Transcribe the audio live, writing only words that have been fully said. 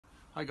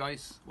Hi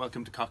guys,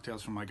 welcome to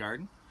Cocktails from My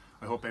Garden.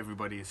 I hope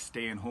everybody is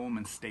staying home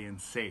and staying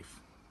safe.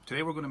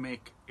 Today we're going to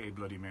make a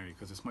Bloody Mary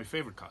because it's my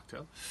favourite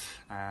cocktail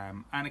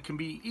and it can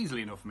be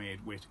easily enough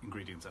made with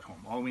ingredients at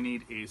home. All we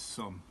need is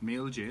some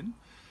male gin.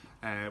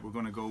 We're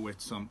going to go with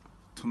some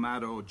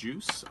tomato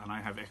juice, and I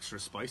have extra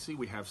spicy.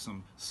 We have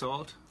some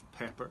salt,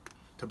 pepper,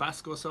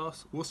 Tabasco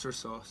sauce, Worcester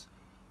sauce,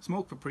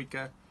 smoked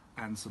paprika,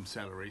 and some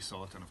celery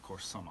salt, and of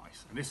course some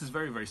ice. And this is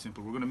very, very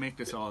simple. We're going to make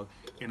this all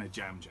in a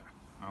jam jar.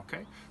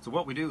 Okay, so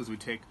what we do is we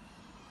take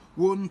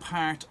 1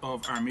 part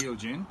of our meal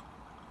gin.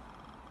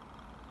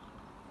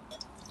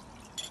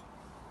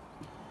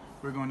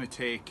 We're going to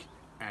take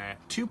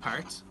 2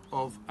 parts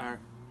of our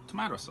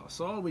tomato sauce.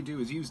 So all we do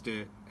is use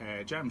the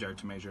jam jar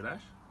to measure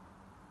that.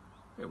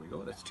 There we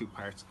go, that's 2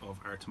 parts of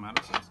our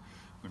tomato sauce.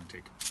 We're going to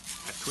take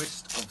a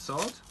twist of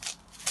salt,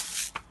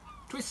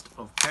 twist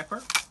of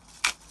pepper,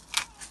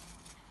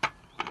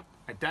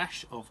 a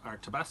dash of our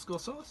Tabasco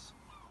sauce.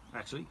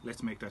 Actually,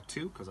 let's make that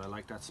 2 because I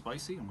like that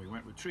spicy, and we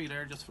went with 3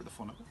 there just for the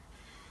fun of it.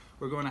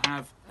 We're going to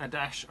have a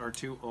dash or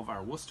 2 of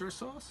our Worcester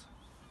sauce.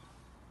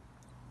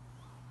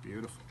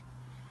 Beautiful.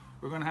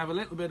 We're going to have a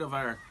little bit of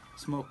our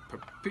smoked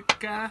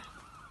paprika,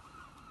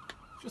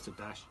 just a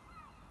dash.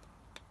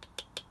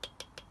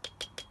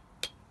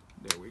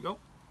 There we go.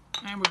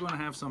 And we're going to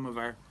have some of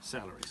our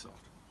celery salt.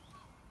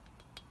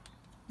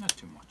 Not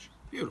too much.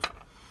 Beautiful.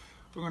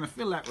 We're going to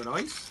fill that with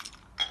ice.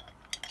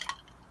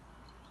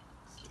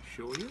 Just to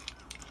show you.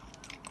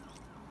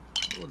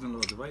 Loads and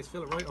loads of ice.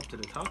 Fill it right up to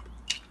the top.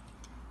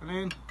 And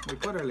then we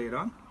put our lid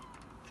on.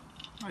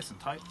 Nice and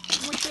tight.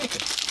 And we shake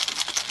it.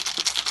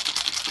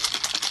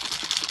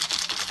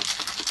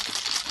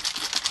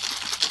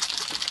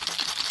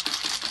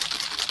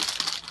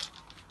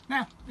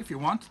 Now, if you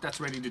want,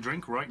 that's ready to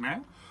drink right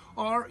now.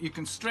 Or you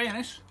can strain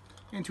it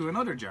into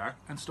another jar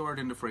and store it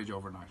in the fridge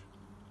overnight.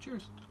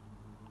 Cheers.